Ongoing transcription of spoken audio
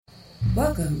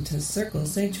Welcome to Circle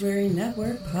Sanctuary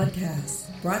Network Podcast,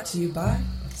 brought to you by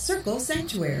Circle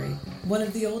Sanctuary, one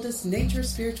of the oldest nature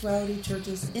spirituality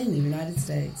churches in the United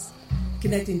States,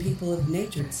 connecting people of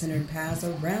nature-centered paths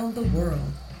around the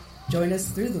world. Join us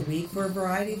through the week for a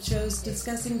variety of shows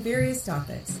discussing various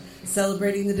topics,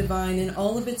 celebrating the divine in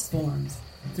all of its forms,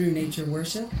 through nature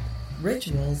worship,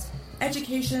 rituals,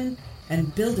 education,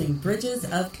 and building bridges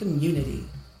of community.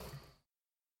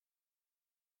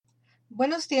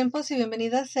 Buenos tiempos y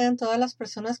bienvenidas sean todas las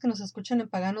personas que nos escuchan en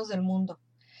Pagãos del mundo.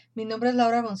 Mi nombre es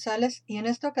Laura González y en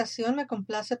esta ocasión me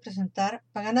complace presentar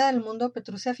pagana del mundo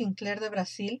Petrucia Finkler de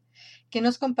Brasil, que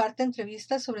nos comparte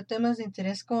entrevistas sobre temas de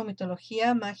interés como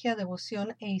mitología, magia,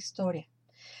 devoción e historia.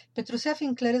 Petrucia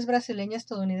Finkler es brasileña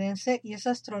estadounidense y es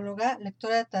astróloga,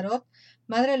 lectora de tarot,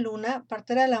 madre luna,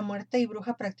 partera de la muerte y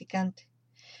bruja practicante.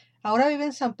 Ahora vive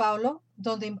en São Paulo,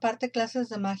 donde imparte clases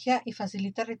de magia y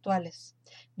facilita rituales.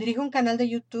 Dirige un canal de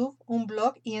YouTube, un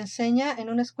blog y enseña en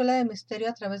una escuela de misterio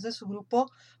a través de su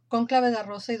grupo Cónclave da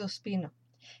Rosa y do Espino.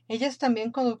 Ella es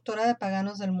también conductora de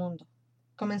Pagãos del mundo.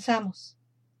 Comenzamos.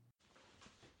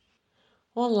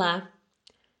 Olá,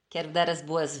 quero dar as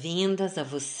boas-vindas a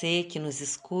você que nos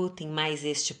escuta em mais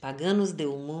este Pagãos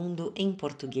del mundo em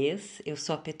português. Eu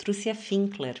sou a Petrucia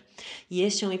Finkler e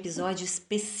este é um episódio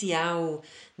especial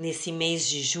nesse mês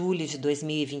de julho de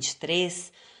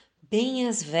 2023, bem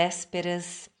às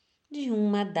vésperas de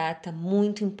uma data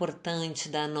muito importante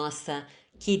da nossa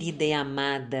querida e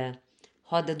amada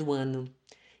roda do ano.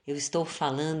 Eu estou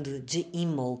falando de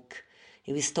Imbolc,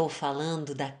 eu estou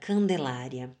falando da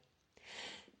Candelária.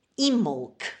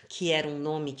 Imbolc, que era um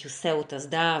nome que os celtas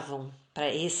davam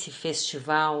para esse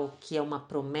festival que é uma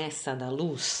promessa da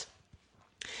luz,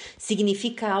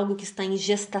 significa algo que está em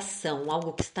gestação,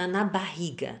 algo que está na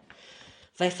barriga.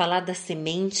 Vai falar das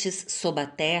sementes sob a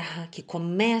terra que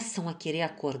começam a querer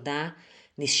acordar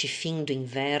neste fim do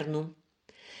inverno.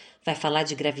 Vai falar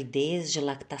de gravidez, de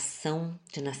lactação,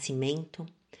 de nascimento.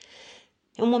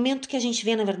 É um momento que a gente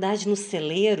vê, na verdade, nos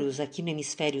celeiros, aqui no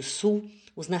hemisfério sul,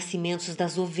 os nascimentos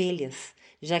das ovelhas,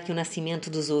 já que o nascimento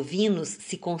dos ovinos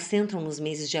se concentram nos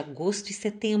meses de agosto e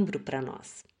setembro para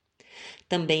nós.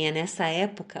 Também é nessa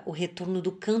época o retorno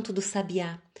do canto do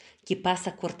sabiá, que passa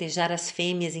a cortejar as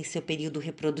fêmeas em seu período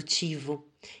reprodutivo,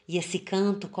 e esse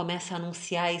canto começa a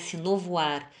anunciar esse novo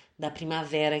ar da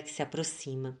primavera que se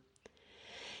aproxima.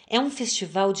 É um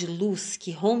festival de luz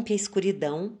que rompe a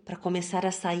escuridão para começar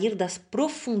a sair das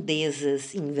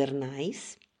profundezas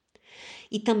invernais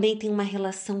e também tem uma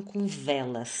relação com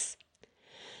velas.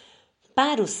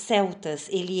 Para os celtas,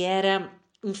 ele era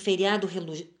um feriado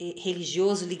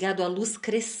religioso ligado à luz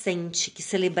crescente, que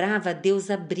celebrava a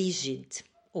deusa Brígide,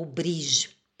 ou Brige.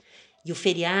 E o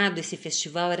feriado, esse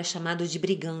festival, era chamado de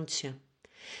Brigantia.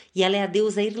 E ela é a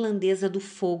deusa irlandesa do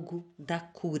fogo, da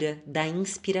cura, da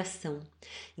inspiração.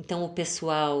 Então, o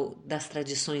pessoal das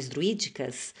tradições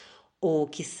druídicas, ou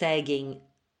que seguem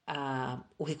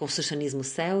o reconstrucionismo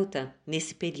celta,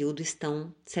 nesse período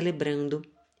estão celebrando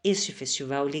este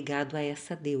festival ligado a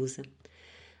essa deusa.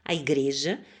 A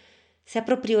igreja se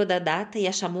apropriou da data e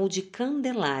a chamou de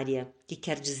Candelária, que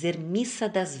quer dizer missa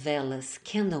das velas,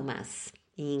 Candlemas,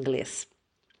 em inglês.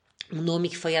 Um nome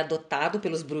que foi adotado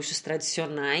pelos bruxos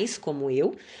tradicionais, como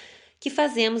eu, que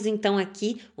fazemos então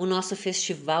aqui o nosso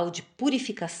festival de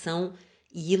purificação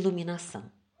e iluminação.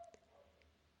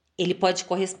 Ele pode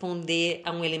corresponder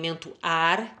a um elemento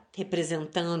ar,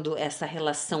 representando essa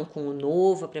relação com o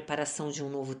novo, a preparação de um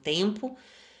novo tempo,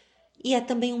 e é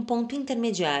também um ponto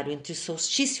intermediário entre o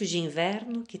solstício de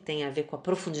inverno, que tem a ver com a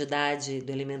profundidade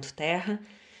do elemento terra,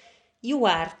 e o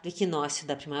ar do equinócio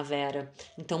da primavera.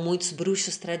 Então, muitos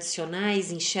bruxos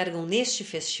tradicionais enxergam neste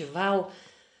festival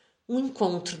um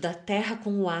encontro da terra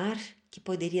com o ar, que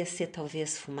poderia ser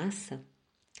talvez fumaça.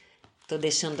 Estou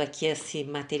deixando aqui esse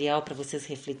material para vocês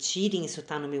refletirem. Isso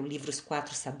está no meu livro Os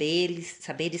 4 Saberes,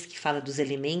 que fala dos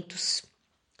elementos,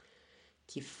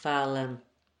 que fala...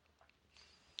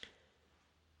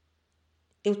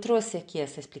 Eu trouxe aqui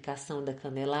essa explicação da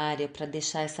Candelária para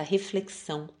deixar essa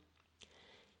reflexão.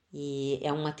 E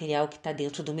é um material que está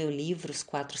dentro do meu livro Os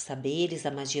 4 Saberes,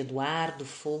 a magia do ar, do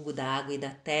fogo, da água e da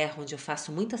terra, onde eu faço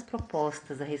muitas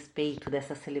propostas a respeito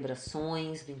dessas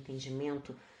celebrações, do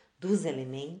entendimento dos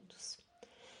elementos.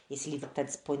 Esse livro está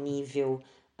disponível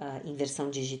em versão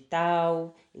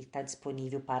digital, ele está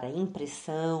disponível para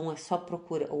impressão, é só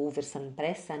procurar, ou versão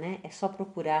impressa, né? É só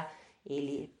procurar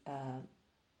ele...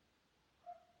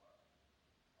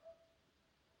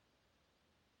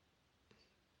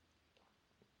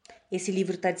 Esse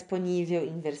livro está disponível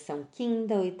em versão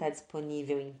Kindle e está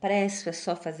disponível impresso, é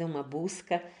só fazer uma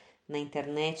busca na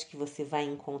internet que você vai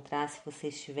encontrar se você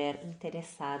estiver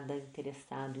interessada,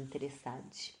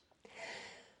 interessade.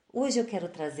 Hoje eu quero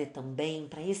trazer também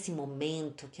para esse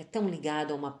momento que é tão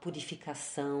ligado a uma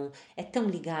purificação, é tão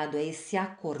ligado a esse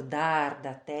acordar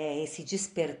da terra, esse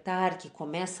despertar que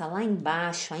começa lá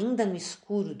embaixo, ainda no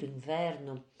escuro do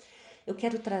inverno. Eu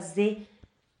quero trazer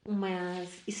umas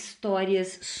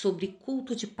histórias sobre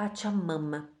culto de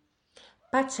Pachamama.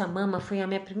 Pachamama foi o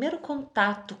meu primeiro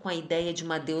contato com a ideia de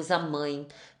uma deusa mãe.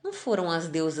 Não foram as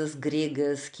deusas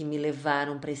gregas que me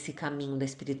levaram para esse caminho da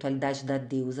espiritualidade da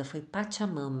deusa, foi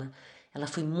Pachamama. Ela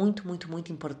foi muito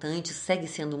importante, segue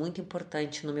sendo muito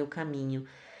importante no meu caminho.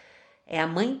 É a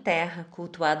Mãe Terra,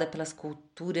 cultuada pelas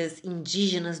culturas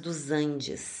indígenas dos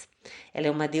Andes. Ela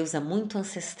é uma deusa muito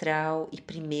ancestral e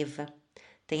primeva.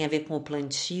 Tem a ver com o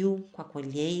plantio, com a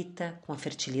colheita, com a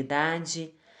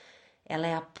fertilidade. Ela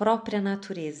é a própria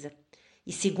natureza.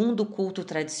 E segundo o culto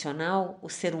tradicional, o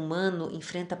ser humano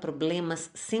enfrenta problemas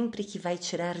sempre que vai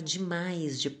tirar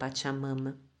demais de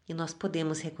Pachamama. E nós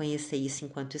podemos reconhecer isso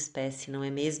enquanto espécie, não é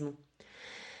mesmo?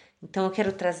 Então eu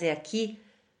quero trazer aqui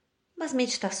umas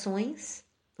meditações,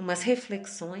 umas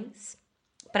reflexões,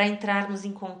 para entrarmos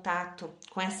em contato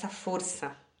com essa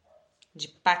força de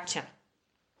Pacha,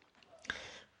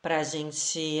 para a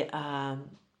gente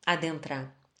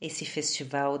adentrar esse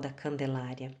festival da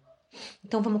Candelária.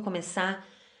 Então vamos começar.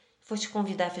 Vou te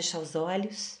convidar a fechar os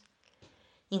olhos,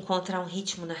 encontrar um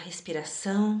ritmo na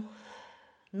respiração,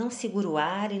 não segura o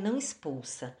ar e não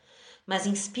expulsa, mas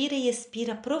inspira e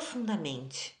expira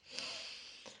profundamente.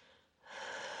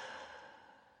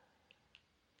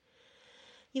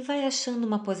 E vai achando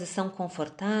uma posição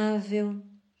confortável,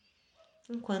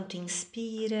 enquanto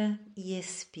inspira e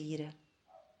expira.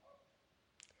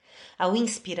 Ao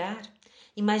inspirar,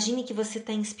 imagine que você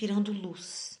está inspirando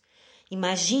luz.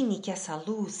 Imagine que essa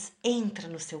luz entra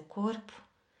no seu corpo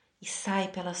e sai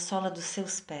pela sola dos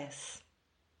seus pés.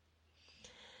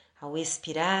 Ao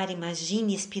expirar,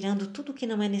 imagine expirando tudo que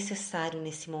não é necessário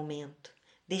nesse momento.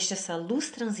 Deixe essa luz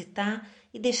transitar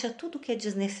e deixa tudo que é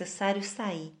desnecessário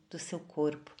sair do seu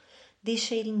corpo.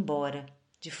 Deixa ir embora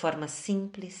de forma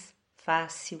simples,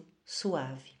 fácil,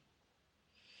 suave.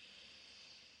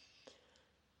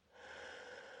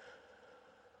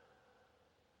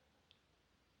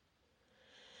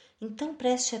 Então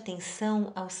preste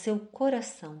atenção ao seu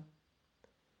coração.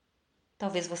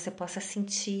 Talvez você possa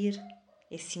sentir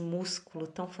esse músculo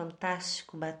tão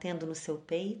fantástico batendo no seu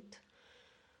peito.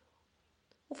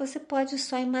 Ou você pode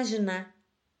só imaginar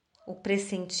ou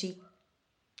pressentir.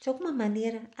 De alguma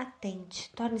maneira,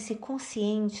 atente, torne-se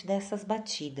consciente dessas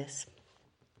batidas.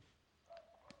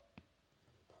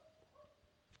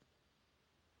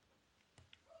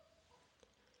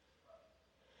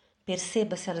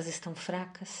 Perceba se elas estão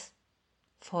fracas,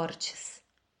 fortes,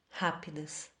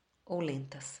 rápidas ou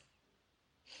lentas.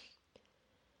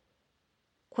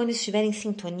 Quando estiver em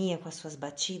sintonia com as suas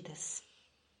batidas,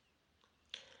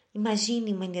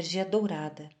 imagine uma energia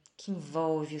dourada que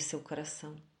envolve o seu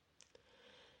coração.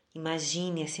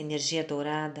 Imagine essa energia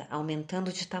dourada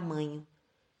aumentando de tamanho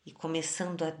e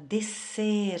começando a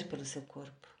descer pelo seu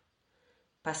corpo,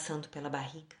 passando pela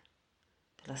barriga,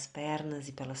 pelas pernas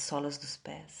e pelas solas dos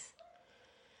pés.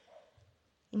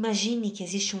 Imagine que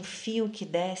existe um fio que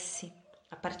desce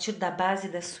a partir da base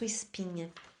da sua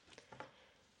espinha.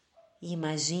 E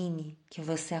imagine que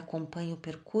você acompanha o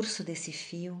percurso desse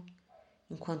fio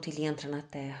enquanto ele entra na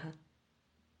terra.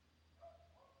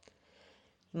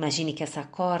 Imagine que essa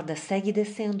corda segue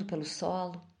descendo pelo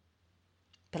solo,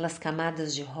 pelas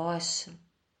camadas de rocha,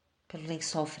 pelo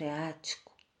lençol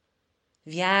freático.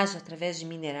 Viaja através de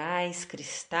minerais,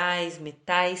 cristais,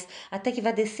 metais, até que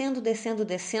vai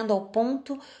descendo ao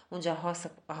ponto onde a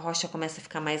rocha começa a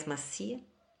ficar mais macia.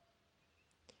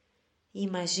 E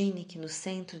imagine que no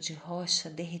centro de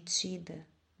rocha derretida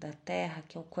da Terra,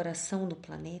 que é o coração do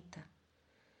planeta,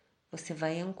 você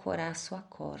vai ancorar sua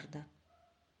corda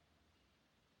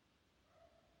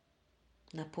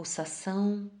na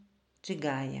pulsação de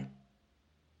Gaia,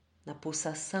 na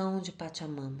pulsação de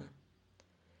Pachamama.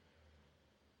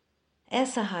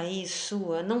 Essa raiz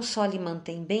sua não só lhe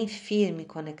mantém bem firme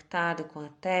conectado com a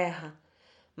terra,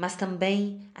 mas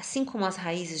também, assim como as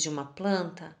raízes de uma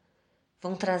planta,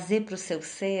 vão trazer para o seu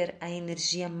ser a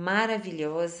energia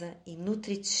maravilhosa e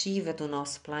nutritiva do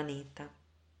nosso planeta.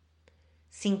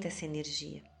 Sinta essa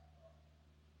energia.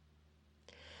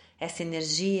 Essa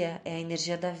energia é a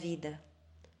energia da vida.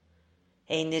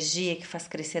 É a energia que faz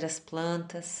crescer as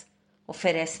plantas,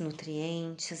 oferece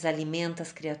nutrientes, alimenta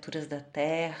as criaturas da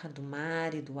terra, do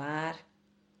mar e do ar.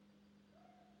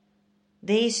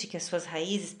 Deixe que as suas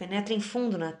raízes penetrem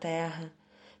fundo na terra,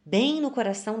 bem no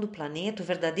coração do planeta, o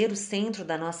verdadeiro centro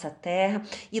da nossa Terra,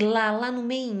 e lá no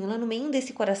meio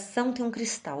desse coração tem um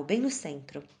cristal, bem no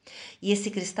centro. E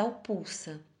esse cristal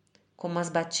pulsa, como as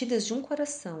batidas de um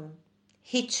coração,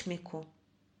 rítmico,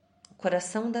 o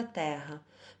coração da Terra.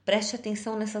 Preste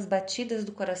atenção nessas batidas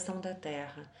do coração da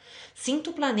Terra. Sinta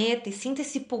o planeta e sinta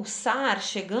esse pulsar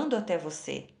chegando até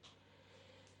você.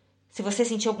 Se você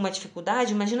sentir alguma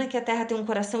dificuldade, imagina que a Terra tem um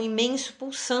coração imenso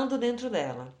pulsando dentro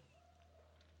dela.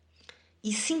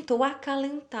 E sinta o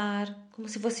acalentar, como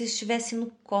se você estivesse no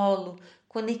colo,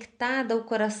 conectada ao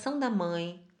coração da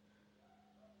mãe.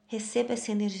 Receba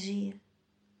essa energia.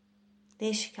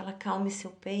 Deixe que ela acalme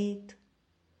seu peito,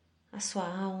 a sua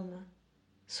alma,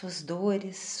 suas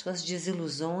dores, suas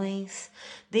desilusões.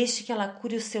 Deixe que ela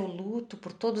cure o seu luto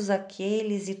por todos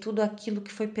aqueles e tudo aquilo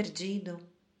que foi perdido.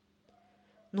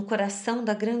 No coração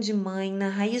da grande mãe, na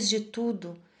raiz de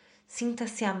tudo,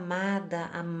 sinta-se amada,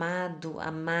 amado,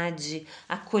 amade,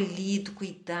 acolhido,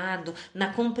 cuidado,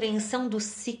 na compreensão dos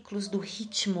ciclos, do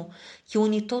ritmo que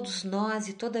une todos nós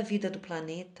e toda a vida do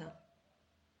planeta.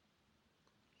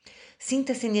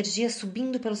 Sinta essa energia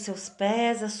subindo pelos seus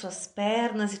pés, as suas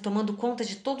pernas e tomando conta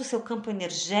de todo o seu campo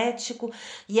energético,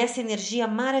 e essa energia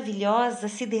maravilhosa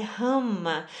se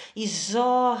derrama e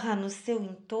jorra no seu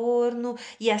entorno,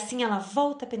 e assim ela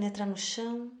volta a penetrar no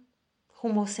chão,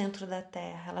 rumo ao centro da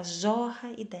Terra. Ela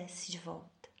jorra e desce de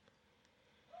volta.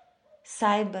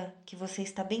 Saiba que você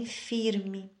está bem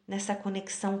firme nessa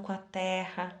conexão com a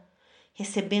Terra,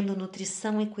 recebendo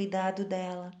nutrição e cuidado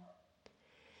dela.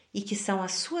 E que são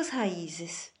as suas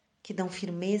raízes que dão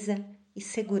firmeza e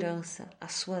segurança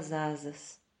às suas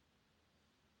asas.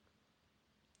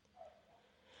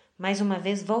 Mais uma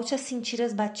vez, volte a sentir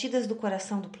as batidas do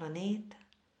coração do planeta,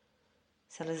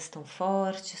 se elas estão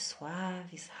fortes,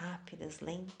 suaves, rápidas,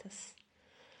 lentas.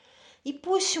 E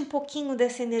puxe um pouquinho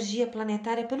dessa energia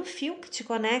planetária pelo fio que te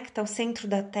conecta ao centro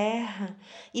da Terra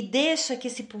e deixa que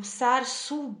esse pulsar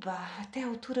suba até a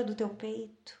altura do teu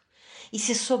peito e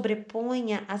se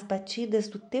sobreponha às batidas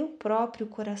do teu próprio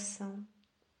coração.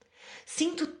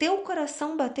 Sinta o teu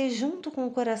coração bater junto com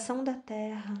o coração da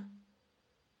Terra.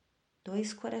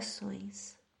 2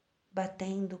 corações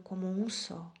batendo como um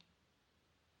só.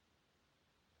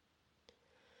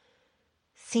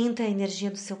 Sinta a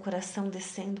energia do seu coração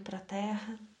descendo para a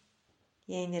Terra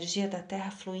e a energia da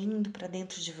Terra fluindo para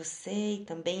dentro de você e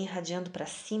também irradiando para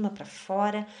cima, para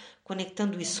fora,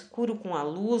 conectando o escuro com a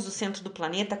luz, o centro do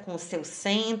planeta com o seu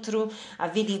centro, a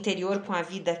vida interior com a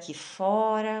vida aqui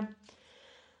fora.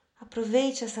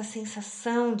 Aproveite essa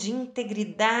sensação de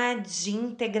integridade, de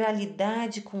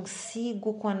integralidade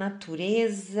consigo, com a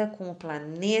natureza, com o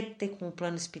planeta e com o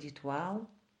plano espiritual.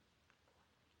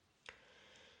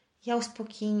 E aos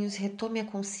pouquinhos retome a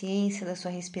consciência da sua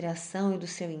respiração e do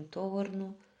seu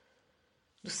entorno,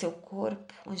 do seu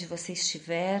corpo, onde você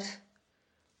estiver.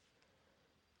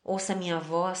 Ouça a minha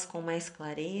voz com mais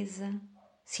clareza.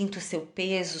 Sinta o seu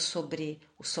peso sobre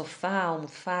o sofá, a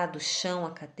almofada, o chão,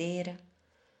 a cadeira.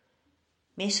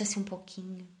 Mexa-se um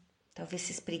pouquinho, talvez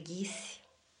se espreguice.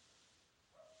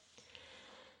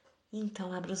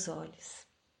 Então abra os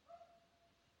olhos.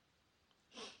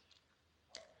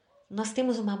 Nós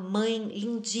temos uma mãe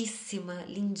lindíssima,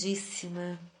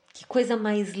 lindíssima. Que coisa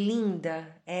mais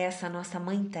linda é essa nossa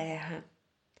Mãe Terra.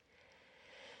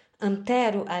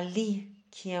 Antero Ali,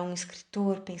 que é um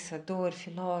escritor, pensador,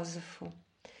 filósofo,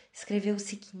 escreveu o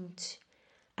seguinte: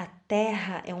 a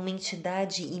Terra é uma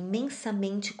entidade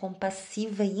imensamente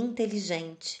compassiva e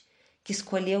inteligente que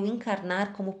escolheu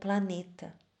encarnar como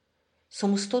planeta.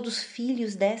 Somos todos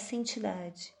filhos dessa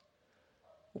entidade.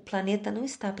 O planeta não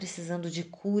está precisando de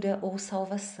cura ou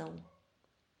salvação.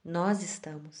 Nós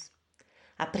estamos.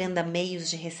 Aprenda meios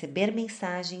de receber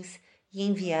mensagens e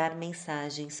enviar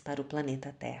mensagens para o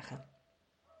planeta Terra.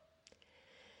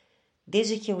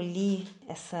 Desde que eu li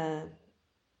essa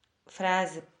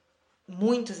frase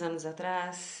muitos anos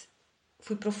atrás,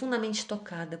 fui profundamente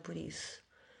tocada por isso.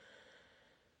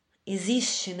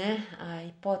 Existe, a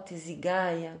hipótese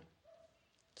Gaia,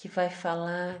 que vai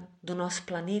falar do nosso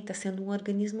planeta sendo um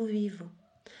organismo vivo.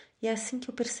 E é assim que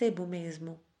eu percebo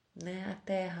mesmo, a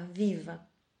Terra viva.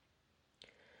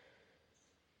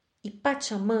 E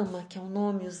Pachamama, que é o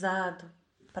nome usado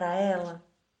para ela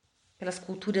pelas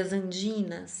culturas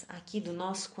andinas aqui do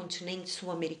nosso continente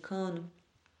sul-americano,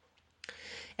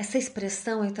 essa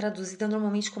expressão é traduzida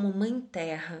normalmente como Mãe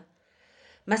Terra,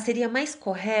 mas seria mais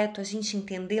correto a gente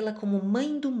entendê-la como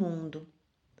Mãe do Mundo.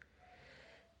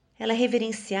 Ela é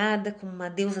reverenciada como uma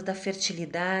deusa da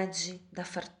fertilidade, da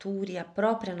fartura e a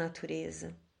própria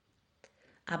natureza.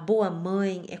 A boa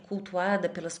mãe é cultuada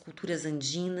pelas culturas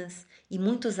andinas e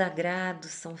muitos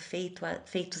agrados são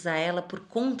feitos a ela por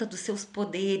conta dos seus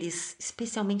poderes,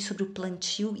 especialmente sobre o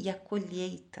plantio e a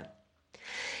colheita.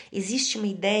 Existe uma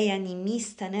ideia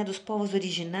animista, né, dos povos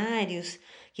originários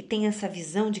que tem essa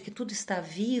visão de que tudo está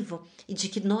vivo e de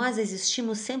que nós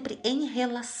existimos sempre em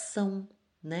relação,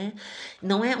 né?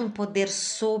 Não é um poder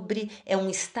sobre, é um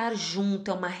estar junto,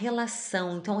 é uma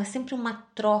relação. Então é sempre uma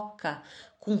troca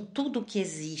com tudo que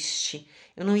existe.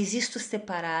 Eu não existo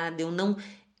separada, eu não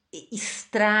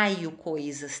extraio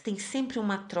coisas. Tem sempre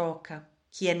uma troca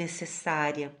que é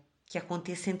necessária, que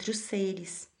acontece entre os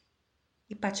seres.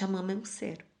 E Pachamama é um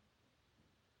ser.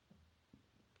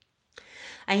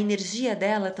 A energia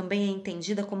dela também é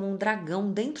entendida como um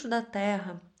dragão dentro da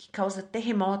terra que causa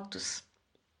terremotos.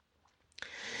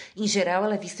 Em geral,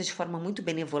 ela é vista de forma muito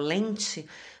benevolente,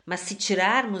 mas se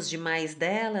tirarmos demais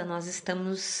dela, nós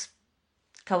estamos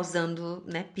causando,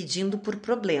 né, pedindo por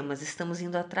problemas, estamos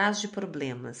indo atrás de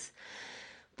problemas.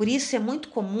 Por isso é muito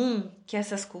comum que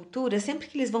essas culturas, sempre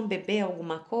que eles vão beber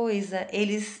alguma coisa,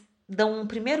 eles dão um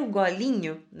primeiro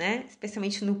golinho, né?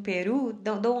 Especialmente no Peru,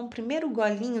 dão um primeiro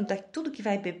golinho de tudo que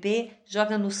vai beber,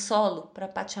 joga no solo para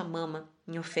Pachamama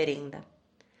em oferenda.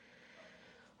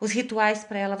 Os rituais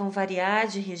para ela vão variar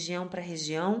de região para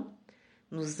região,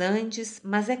 nos Andes,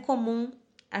 mas é comum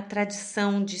a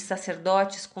tradição de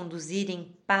sacerdotes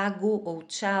conduzirem pago ou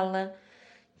chala.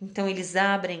 Então eles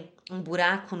abrem um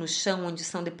buraco no chão onde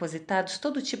são depositados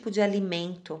todo tipo de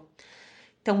alimento.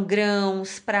 Então,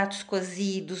 grãos, pratos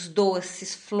cozidos,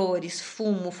 doces, flores,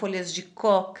 fumo, folhas de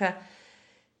coca.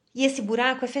 E esse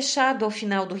buraco é fechado ao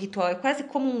final do ritual. É quase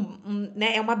como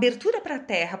né, é uma abertura para a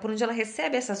terra, por onde ela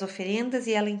recebe essas oferendas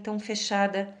e ela então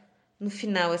fechada no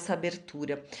final, essa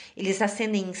abertura. Eles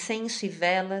acendem incenso e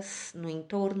velas no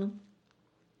entorno.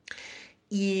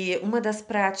 E uma das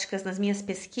práticas nas minhas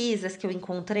pesquisas que eu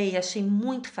encontrei e achei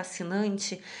muito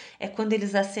fascinante é quando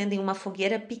eles acendem uma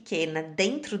fogueira pequena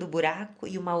dentro do buraco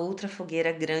e uma outra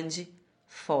fogueira grande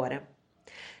fora.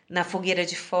 Na fogueira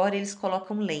de fora eles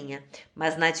colocam lenha,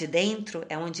 mas na de dentro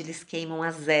é onde eles queimam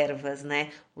as ervas,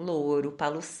 né? O louro, o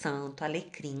palo santo,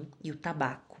 alecrim e o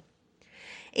tabaco.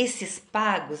 Esses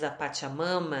pagos a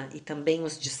Pachamama e também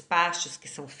os despachos que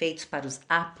são feitos para os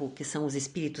Apu, que são os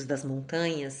espíritos das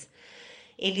montanhas,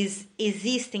 eles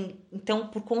existem, então,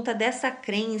 por conta dessa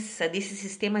crença, desse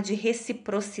sistema de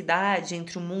reciprocidade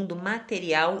entre o mundo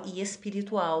material e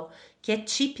espiritual, que é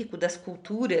típico das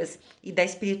culturas e da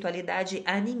espiritualidade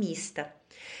animista.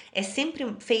 É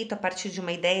sempre feito a partir de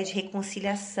uma ideia de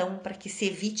reconciliação para que se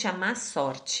evite a má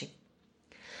sorte.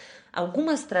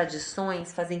 Algumas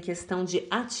tradições fazem questão de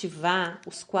ativar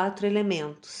os 4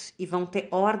 elementos e vão ter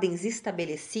ordens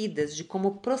estabelecidas de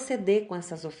como proceder com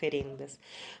essas oferendas.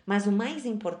 Mas o mais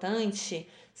importante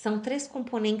são 3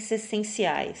 componentes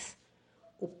essenciais: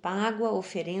 o pago, a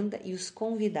oferenda e os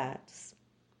convidados.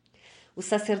 Os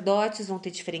sacerdotes vão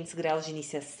ter diferentes graus de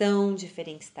iniciação,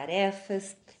 diferentes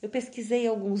tarefas. Eu pesquisei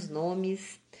alguns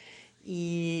nomes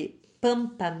e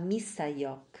Pampa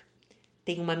Misayok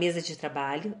tem uma mesa de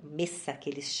trabalho, mesa que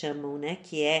eles chamam, né?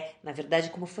 Que é, na verdade,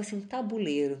 como se fosse um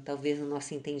tabuleiro, talvez no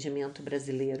nosso entendimento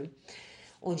brasileiro,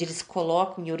 onde eles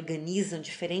colocam e organizam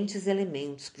diferentes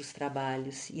elementos para os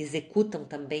trabalhos e executam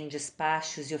também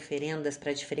despachos e oferendas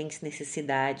para diferentes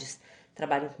necessidades,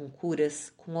 trabalham com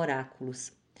curas, com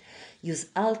oráculos. E os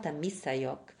Alta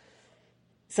Misayok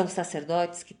são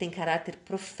sacerdotes que têm caráter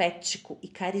profético e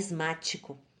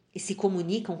carismático e se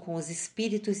comunicam com os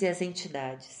espíritos e as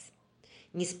entidades.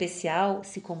 Em especial,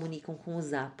 se comunicam com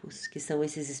os apus, que são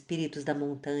esses espíritos da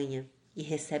montanha, e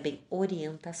recebem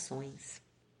orientações.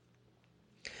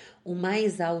 O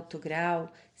mais alto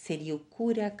grau seria o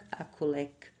Kurak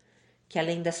Akulek, que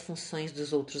além das funções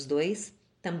dos outros 2,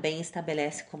 também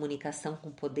estabelece comunicação com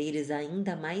poderes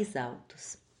ainda mais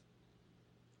altos.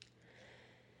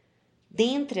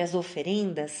 Dentre as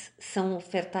oferendas, são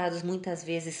ofertados muitas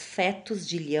vezes fetos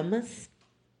de lhamas,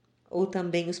 ou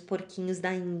também os porquinhos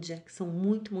da Índia, que são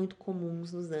muito, muito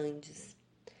comuns nos Andes.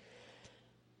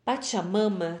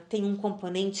 Pachamama tem um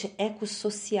componente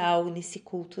ecossocial nesse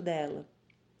culto dela.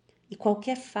 E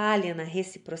qualquer falha na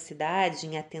reciprocidade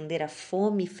em atender à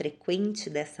fome frequente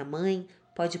dessa mãe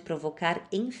pode provocar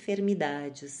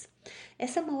enfermidades.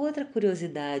 Essa é uma outra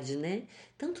curiosidade, né?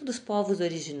 Tanto dos povos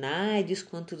originários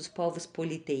quanto dos povos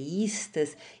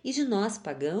politeístas e de nós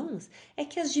pagãos, é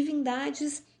que as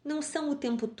divindades não são o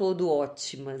tempo todo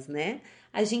ótimas, né?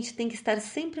 A gente tem que estar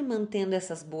sempre mantendo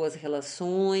essas boas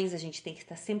relações, a gente tem que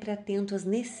estar sempre atento às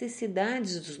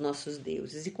necessidades dos nossos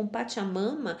deuses. E com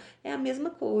Pachamama é a mesma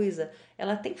coisa.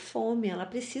 Ela tem fome, ela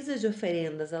precisa de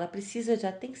oferendas, ela precisa de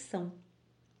atenção.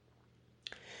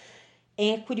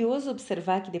 É curioso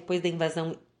observar que depois da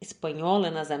invasão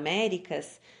espanhola nas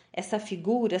Américas, essa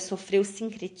figura sofreu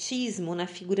sincretismo na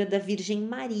figura da Virgem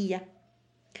Maria,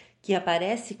 que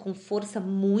aparece com força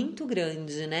muito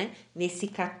grande, né? Nesse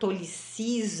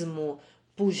catolicismo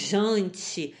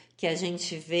pujante que a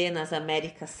gente vê nas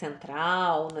Américas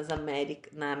Central,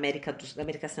 na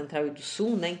América Central e do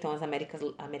Sul, né? Então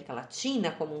a América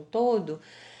Latina como um todo,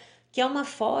 que é uma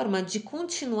forma de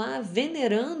continuar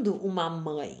venerando uma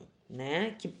mãe,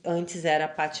 né? Que antes era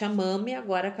Pachamama e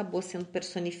agora acabou sendo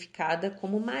personificada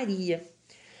como Maria.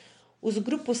 Os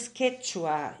grupos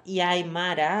Quechua e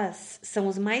Aymarás são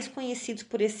os mais conhecidos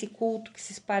por esse culto que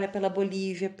se espalha pela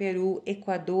Bolívia, Peru,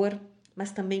 Equador,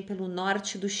 mas também pelo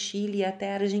norte do Chile e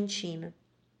até a Argentina.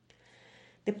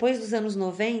 Depois dos anos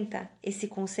 90, esse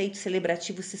conceito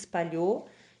celebrativo se espalhou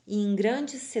e em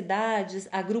grandes cidades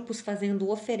há grupos fazendo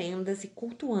oferendas e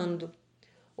cultuando.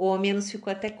 Ou ao menos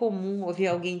ficou até comum ouvir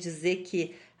alguém dizer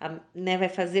que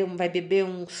vai beber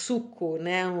um suco,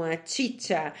 né, uma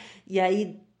chicha, e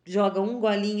aí joga um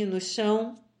golinho no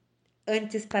chão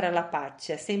antes para a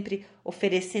Patia, sempre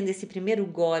oferecendo esse primeiro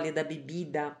gole da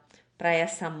bebida para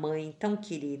essa mãe tão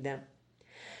querida.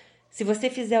 Se você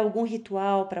fizer algum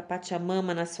ritual para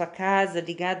Pachamama na sua casa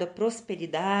ligado à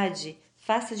prosperidade,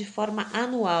 faça de forma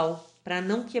anual para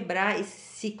não quebrar esse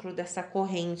ciclo dessa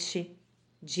corrente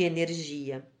de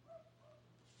energia.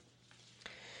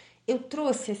 Eu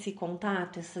trouxe esse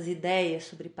contato, essas ideias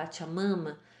sobre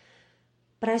Pachamama,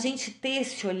 para a gente ter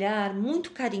esse olhar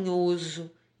muito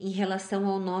carinhoso em relação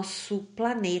ao nosso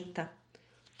planeta,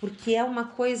 porque é uma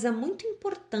coisa muito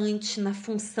importante na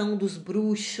função dos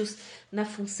bruxos, na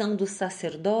função dos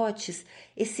sacerdotes,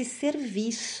 esse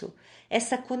serviço,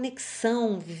 essa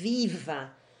conexão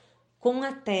viva com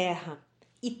a Terra.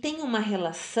 E tem uma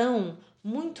relação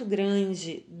muito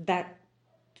grande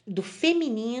do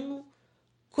feminino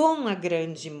com a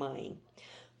grande mãe.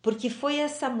 Porque foi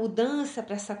essa mudança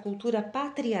para essa cultura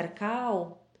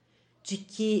patriarcal de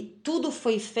que tudo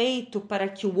foi feito para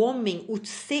que o homem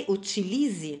se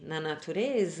utilize na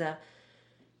natureza,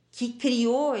 que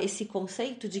criou esse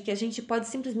conceito de que a gente pode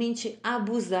simplesmente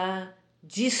abusar,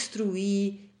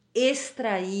 destruir,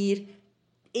 extrair,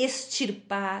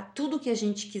 extirpar tudo que a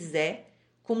gente quiser,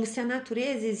 como se a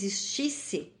natureza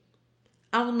existisse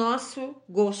ao nosso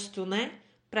gosto, né?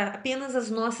 Para apenas as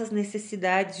nossas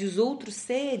necessidades e os outros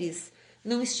seres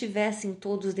não estivessem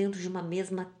todos dentro de uma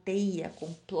mesma teia,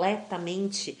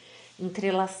 completamente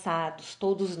entrelaçados,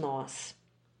 todos nós.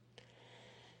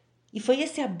 E foi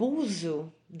esse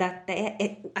abuso da terra,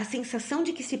 a sensação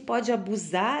de que se pode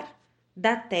abusar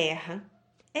da terra,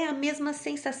 é a mesma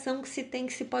sensação que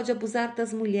se pode abusar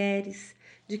das mulheres,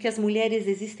 de que as mulheres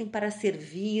existem para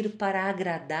servir, para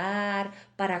agradar,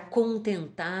 para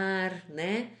contentar,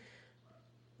 né?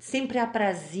 Sempre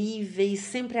aprazíveis,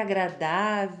 sempre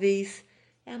agradáveis,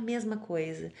 é a mesma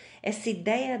coisa. Essa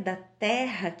ideia da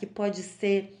terra que pode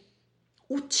ser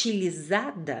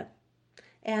utilizada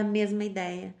é a mesma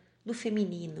ideia do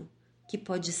feminino que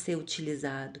pode ser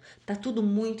utilizado. Tá tudo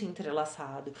muito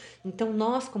entrelaçado. Então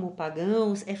nós, como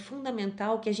pagãos, é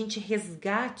fundamental que a gente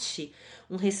resgate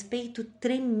um respeito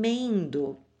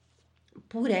tremendo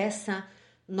por essa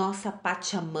nossa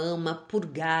Pachamama, por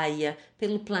Gaia,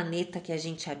 pelo planeta que a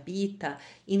gente habita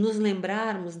e nos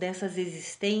lembrarmos dessas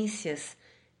existências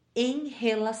em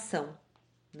relação,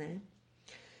 né?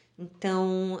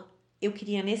 Então, eu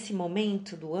queria nesse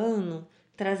momento do ano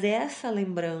trazer essa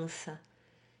lembrança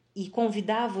e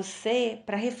convidar você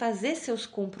para refazer seus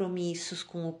compromissos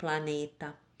com o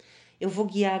planeta. Eu vou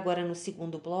guiar agora no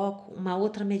segundo bloco uma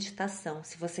outra meditação.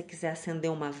 Se você quiser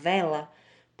acender uma vela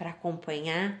para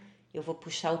acompanhar, eu vou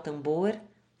puxar o tambor,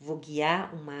 vou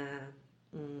guiar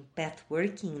um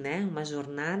pathworking, né? Uma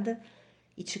jornada,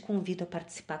 e te convido a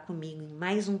participar comigo em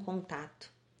mais um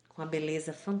contato com a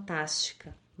beleza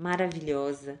fantástica,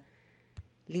 maravilhosa,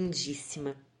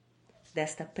 lindíssima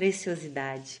desta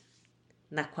preciosidade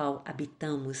na qual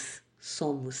habitamos,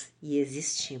 somos y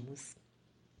existimos.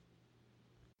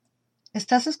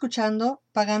 Estás escuchando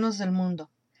Paganos del Mundo,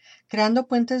 creando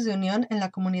puentes de unión en la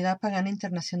comunidad pagana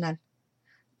internacional.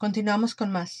 Continuamos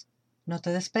con más. No te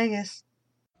despegues.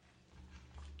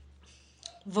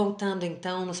 Voltando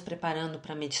então, nos preparando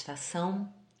para a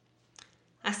meditação,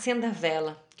 acenda a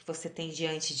vela que você tem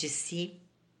diante de si,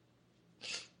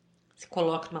 se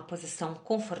coloque numa posição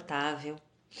confortável,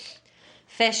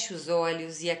 feche os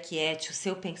olhos e aquiete o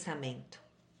seu pensamento.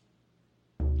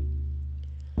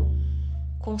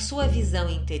 Com sua visão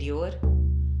interior,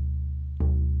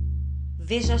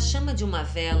 veja a chama de uma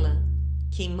vela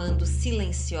queimando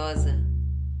silenciosa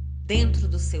dentro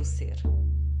do seu ser.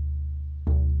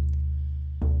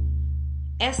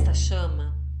 Esta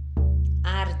chama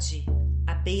arde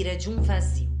à beira de um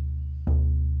vazio.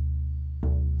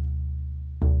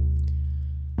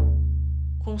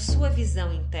 Com sua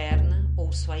visão interna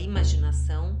ou sua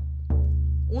imaginação,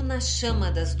 una a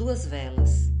chama das duas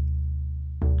velas,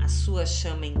 a sua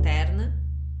chama interna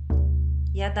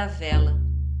e a da vela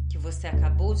que você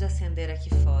acabou de acender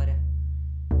aqui fora.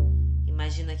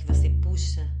 Imagina que você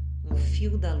puxa um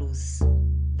fio da luz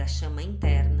da chama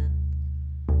interna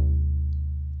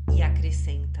e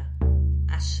acrescenta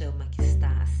a chama que está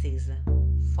acesa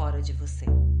fora de você.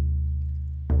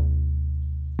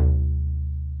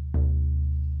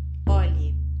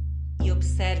 Olhe e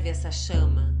observe essa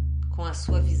chama com a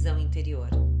sua visão interior.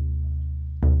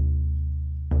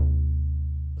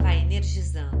 Vai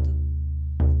energizando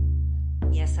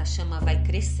e essa chama vai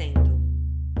crescendo.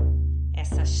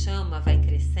 Essa chama vai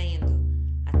crescendo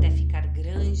até ficar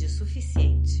grande o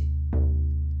suficiente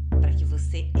para que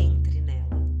você entre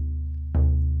nela.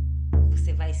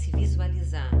 Você vai se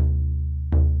visualizar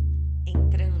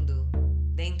entrando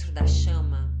dentro da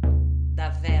chama da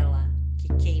vela que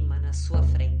queima na sua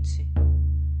frente.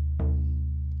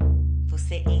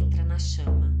 Você entra na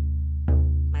chama,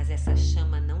 mas essa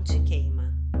chama não te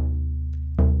queima.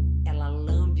 Ela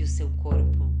lambe o seu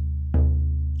corpo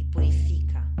e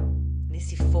purifica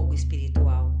nesse fogo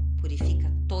espiritual.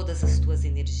 Purifica todas as tuas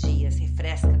energias,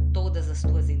 refresca todas as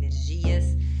tuas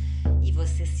energias e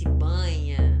você se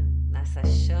banha nessa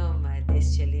chama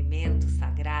deste elemento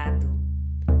sagrado.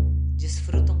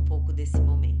 Desfruta um pouco desse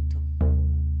momento.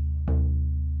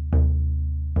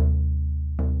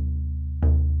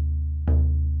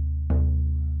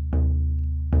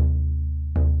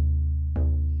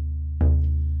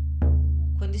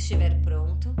 Quando estiver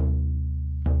pronto,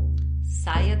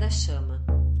 saia da chama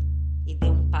e dê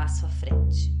um passo à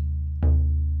frente.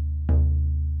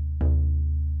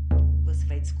 Você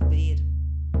vai descobrir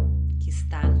que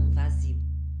está num vazio.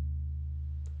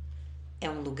 É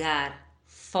um lugar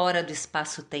fora do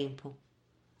espaço-tempo,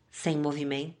 sem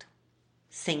movimento,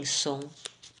 sem som,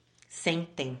 sem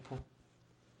tempo.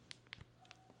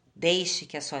 Deixe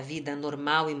que a sua vida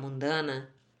normal e mundana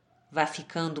vá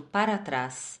ficando para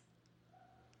trás,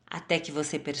 até que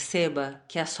você perceba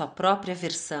que é a sua própria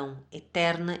versão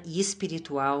eterna e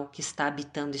espiritual que está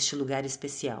habitando este lugar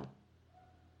especial.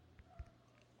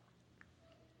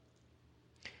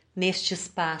 Neste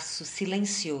espaço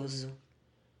silencioso,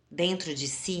 dentro de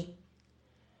si,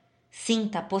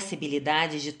 sinta a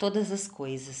possibilidade de todas as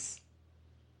coisas.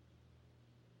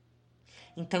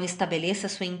 Então estabeleça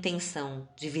sua intenção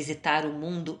de visitar o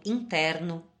mundo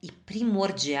interno e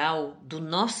primordial do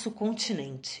nosso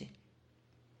continente.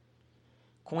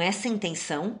 Com essa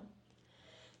intenção,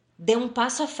 dê um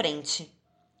passo à frente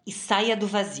e saia do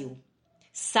vazio.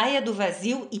 Saia do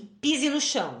vazio e pise no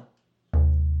chão.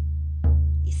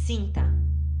 E sinta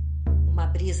uma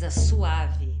brisa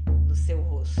suave no seu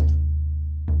rosto.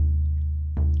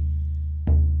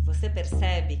 Você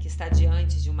percebe que está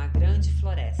diante de uma grande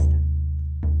floresta,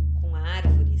 com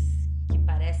árvores que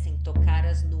parecem tocar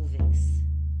as nuvens,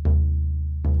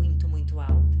 muito, muito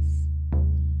altas.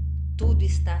 Tudo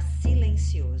está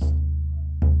silencioso,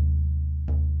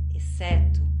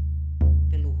 exceto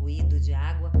pelo ruído de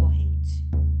água corrente.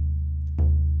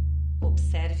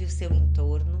 Observe o seu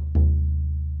entorno,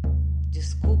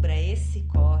 descubra esse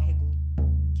córrego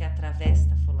que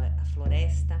atravessa a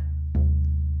floresta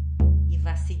e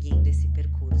vá seguindo esse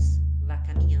percurso, vá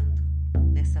caminhando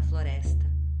nessa floresta,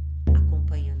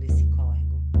 acompanhando esse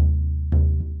córrego.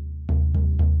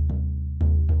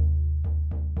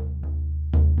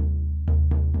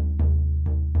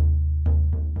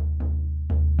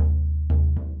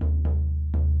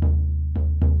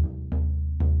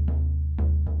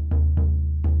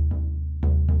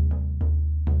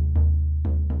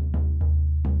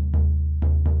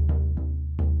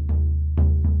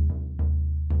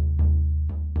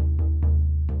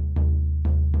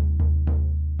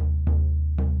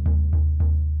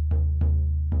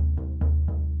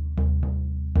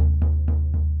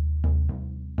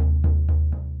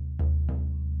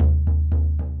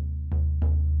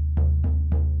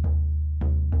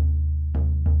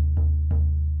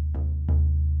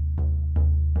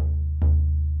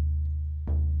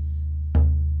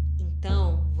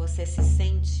 Você se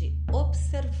sente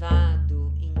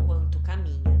observado enquanto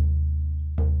caminha.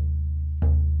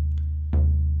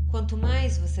 Quanto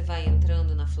mais você vai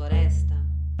entrando na floresta,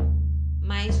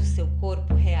 mais o seu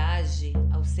corpo reage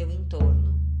ao seu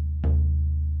entorno.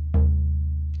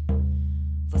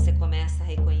 Você começa a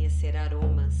reconhecer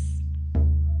aromas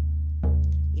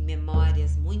e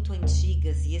memórias muito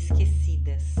antigas e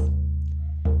esquecidas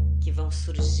que vão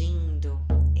surgindo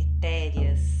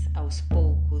etéreas aos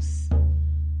poucos,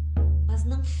 mas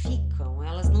não ficam,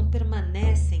 elas não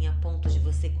permanecem a ponto de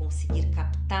você conseguir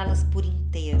captá-las por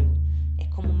inteiro. É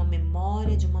como uma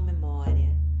memória de uma memória.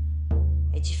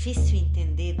 É difícil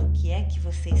entender do que é que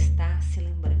você está se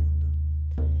lembrando,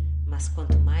 mas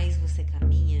quanto mais você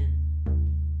caminha,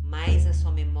 mais a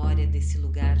sua memória desse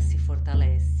lugar se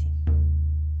fortalece.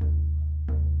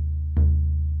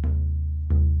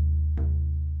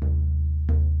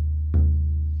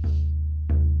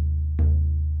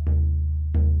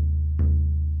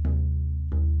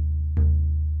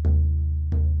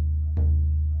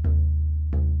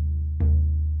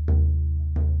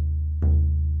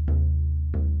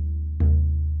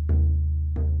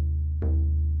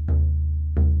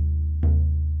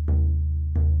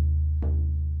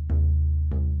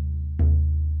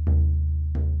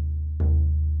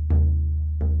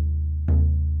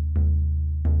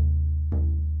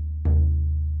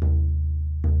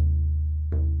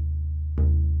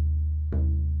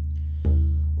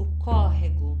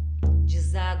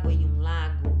 Deságua em um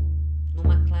lago,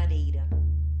 numa clareira.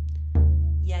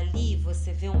 E ali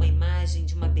você vê uma imagem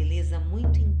de uma beleza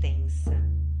muito intensa.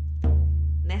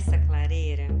 Nessa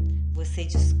clareira, você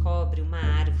descobre uma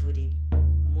árvore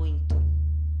muito,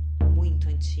 muito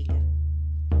antiga.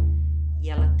 E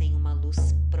ela tem uma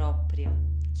luz própria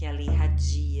que ela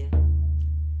irradia.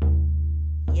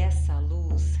 E essa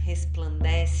luz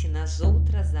resplandece nas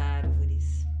outras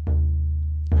árvores,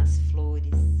 nas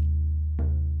flores.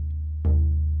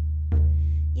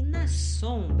 E nas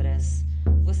sombras,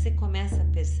 você começa a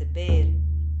perceber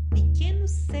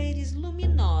pequenos seres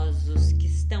luminosos que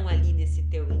estão ali nesse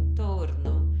teu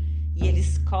entorno e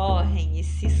eles correm e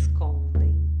se escondem.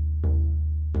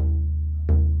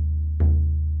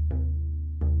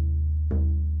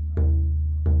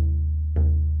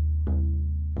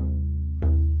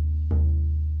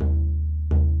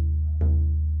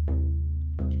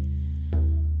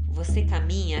 Você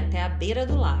caminha até a beira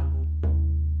do lago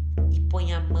e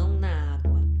põe a mão na água.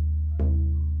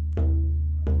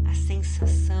 A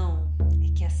sensação é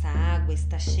que essa água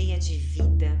está cheia de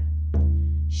vida,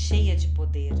 cheia de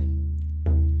poder.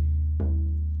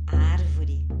 A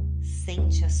árvore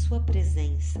sente a sua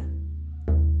presença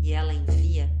e ela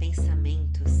envia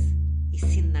pensamentos e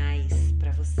sinais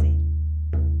para você.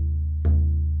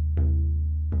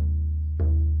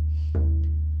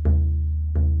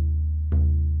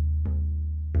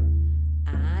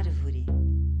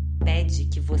 Pede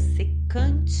que você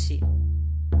cante.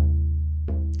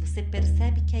 Você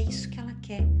percebe que é isso que ela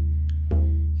quer.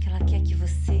 Que ela quer que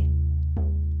você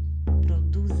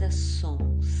produza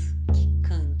sons, que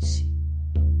cante.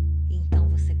 Então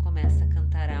você começa a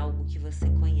cantar algo que você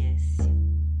conhece.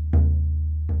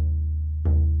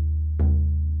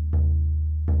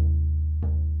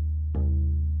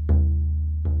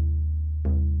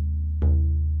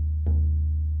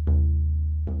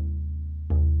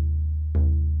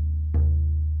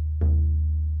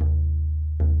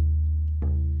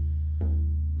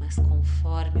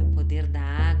 Conforme o poder da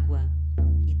água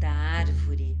e da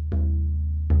árvore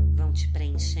vão te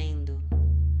preenchendo,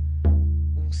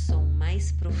 um som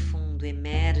mais profundo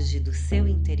emerge do seu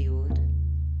interior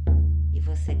e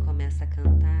você começa a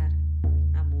cantar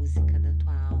a música da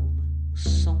tua alma, o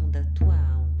som da tua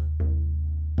alma.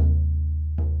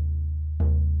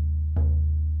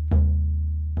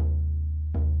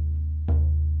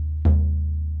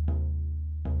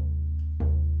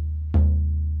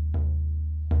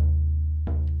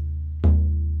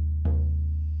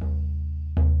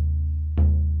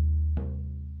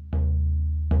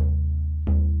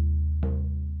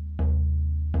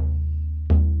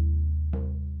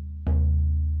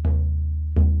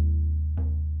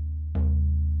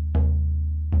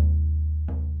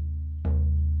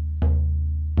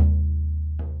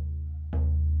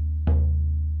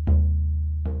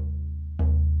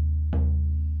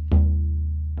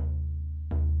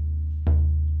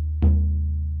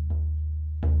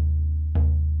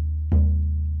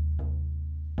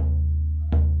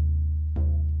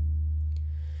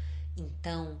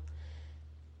 Então,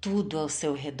 tudo ao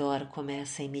seu redor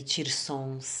começa a emitir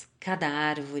sons, cada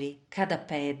árvore, cada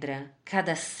pedra,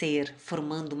 cada ser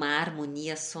formando uma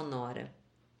harmonia sonora.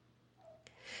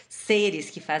 Seres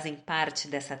que fazem parte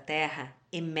dessa terra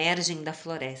emergem da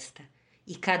floresta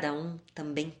e cada um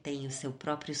também tem o seu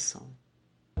próprio som.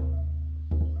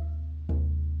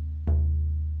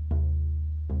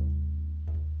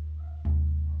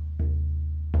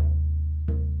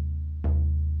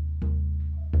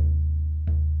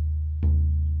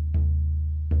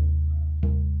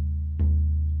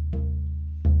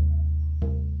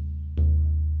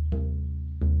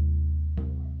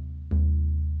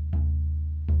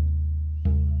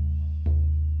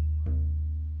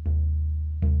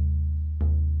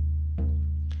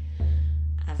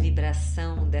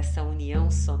 vibração dessa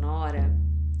união sonora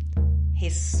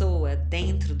ressoa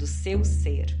dentro do seu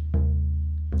ser.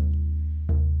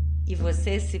 E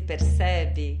você se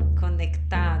percebe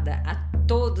conectada a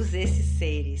todos esses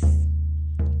seres.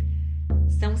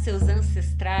 São seus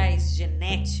ancestrais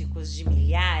genéticos de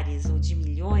milhares ou de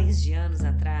milhões de anos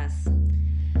atrás.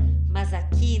 Mas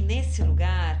aqui, nesse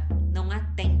lugar, não há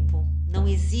tempo, não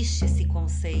existe esse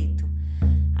conceito.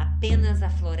 Apenas a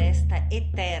floresta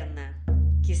eterna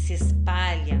que se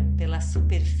espalha pela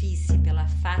superfície, pela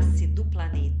face do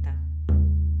planeta.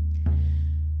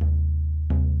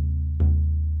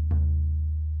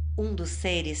 Um dos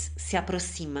seres se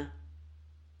aproxima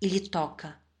e lhe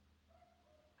toca.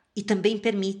 E também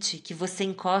permite que você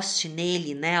encoste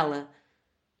nele, nela,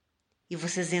 e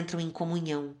vocês entram em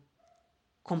comunhão,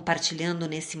 compartilhando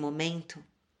nesse momento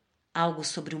algo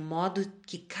sobre o modo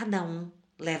que cada um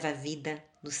leva a vida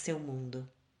no seu mundo.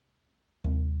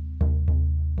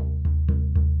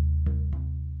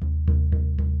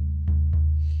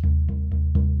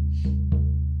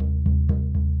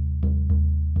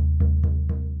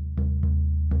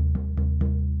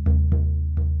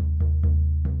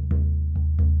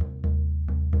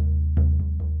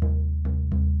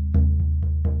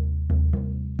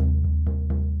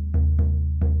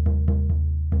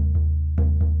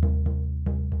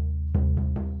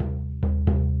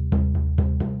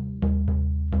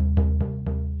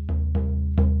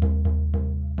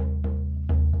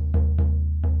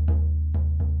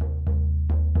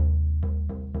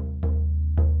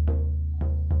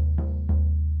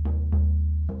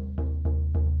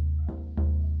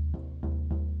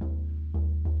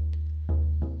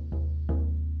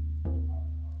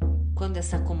 Quando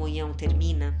essa comunhão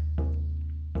termina,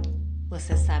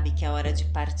 você sabe que é hora de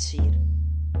partir.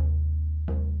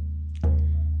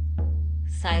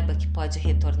 Saiba que pode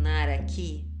retornar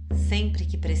aqui sempre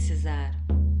que precisar,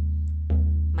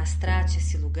 mas trate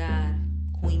esse lugar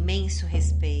com imenso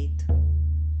respeito.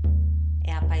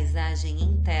 É a paisagem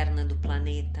interna do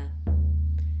planeta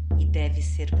e deve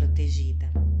ser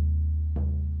protegida.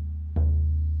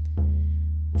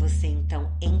 Você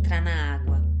então entra na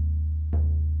água,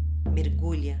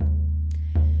 mergulha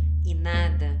e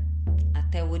nada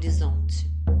até o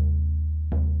horizonte.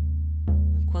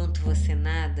 Enquanto você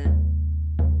nada,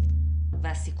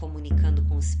 vá se comunicando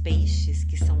com os peixes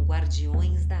que são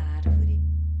guardiões da árvore.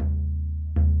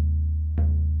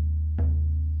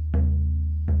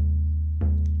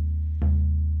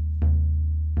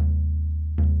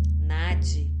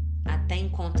 Nade até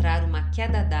encontrar uma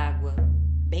queda d'água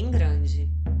bem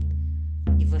grande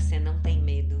e você não tem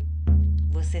medo.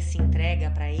 Você se entrega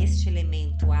para este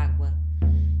elemento água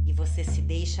e você se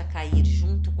deixa cair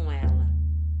junto com ela,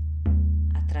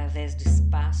 através do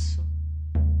espaço,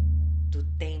 do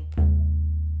tempo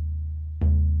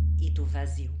e do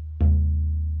vazio.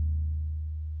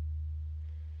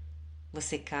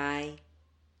 Você cai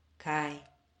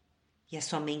e a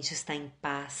sua mente está em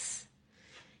paz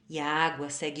e a água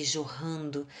segue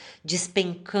jorrando,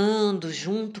 despencando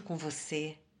junto com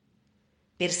você.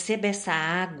 Perceba essa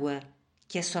água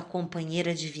que é sua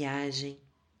companheira de viagem.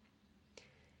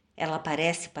 Ela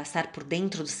parece passar por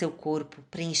dentro do seu corpo,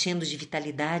 preenchendo de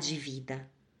vitalidade e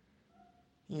vida.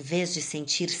 Em vez de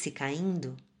sentir-se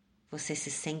caindo, você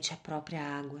se sente a própria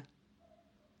água.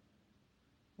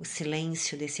 O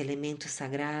silêncio desse elemento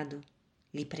sagrado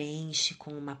lhe preenche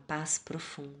com uma paz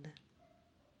profunda.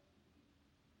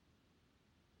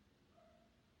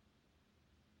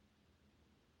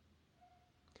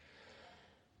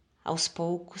 Aos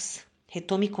poucos,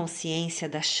 retome consciência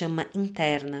da chama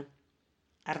interna,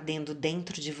 ardendo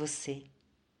dentro de você,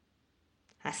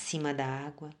 acima da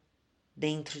água,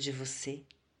 dentro de você,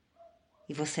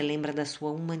 e você lembra da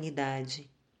sua humanidade.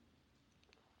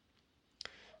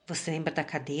 Você lembra da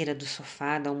cadeira, do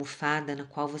sofá, da almofada na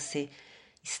qual você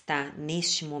está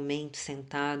neste momento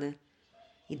sentada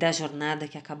e da jornada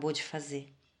que acabou de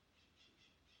fazer.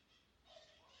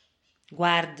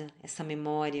 Guarda essa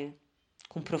memória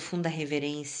com profunda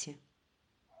reverência.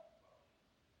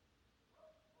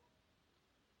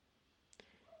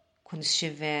 Quando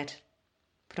estiver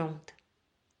pronta,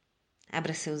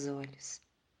 abra seus olhos.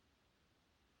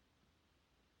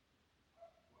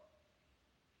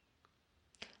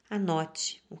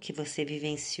 Anote o que você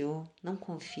vivenciou, não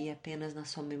confie apenas na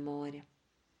sua memória.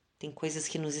 Tem coisas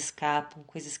que nos escapam,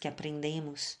 coisas que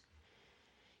aprendemos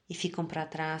e ficam para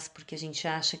trás porque a gente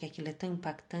acha que aquilo é tão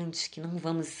impactante que não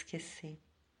vamos esquecer.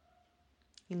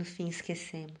 E no fim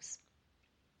esquecemos.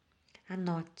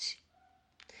 Anote.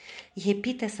 E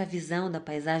repita essa visão da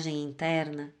paisagem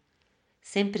interna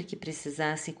sempre que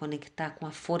precisar se conectar com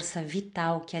a força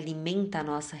vital que alimenta a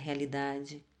nossa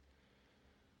realidade,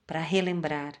 para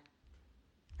relembrar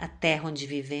a terra onde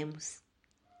vivemos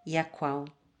e a qual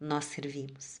nós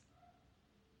servimos.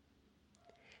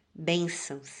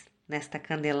 Bênçãos nesta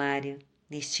Candelária,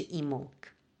 neste Imbolc.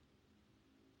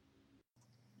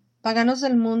 Paganos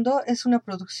del Mundo es una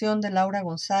producción de Laura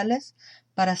González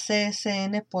para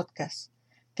CSN Podcast,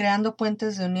 creando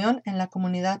puentes de unión en la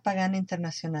comunidad pagana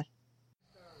internacional.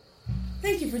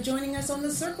 Thank you for joining us on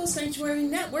the Circle Sanctuary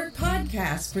Network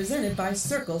podcast, presented by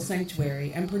Circle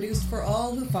Sanctuary and produced for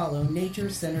all who follow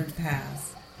nature-centered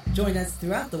paths. Join us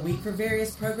throughout the week for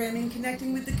various programming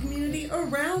connecting with the community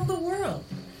around the world.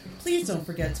 Please don't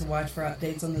forget to watch for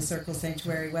updates on the Circle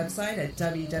Sanctuary website at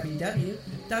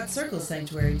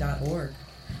www.circlesanctuary.org.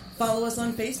 Follow us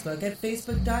on Facebook at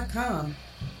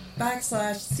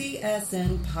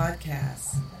facebook.com/CSN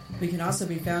Podcasts. We can also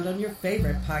be found on your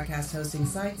favorite podcast hosting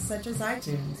sites such as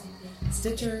iTunes,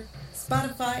 Stitcher,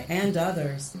 Spotify, and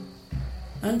others.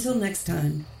 Until next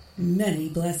time, many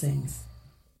blessings.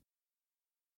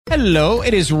 Hello,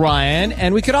 it is Ryan,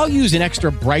 and we could all use an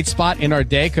extra bright spot in our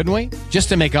day, couldn't we? Just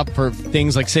to make up for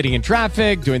things like sitting in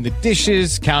traffic, doing the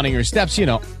dishes, counting your steps,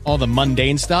 all the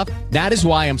mundane stuff. That is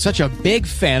why I'm such a big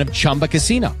fan of Chumba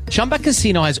Casino. Chumba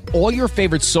Casino has all your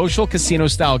favorite social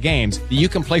casino-style games that you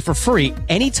can play for free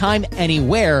anytime,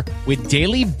 anywhere with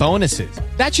daily bonuses.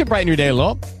 That should brighten your day a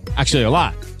little. Actually, a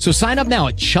lot. So sign up now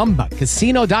at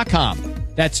ChumbaCasino.com.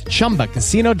 That's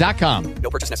ChumbaCasino.com. No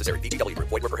purchase necessary. VGW Group.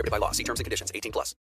 Void where prohibited by law. See terms and conditions. 18+.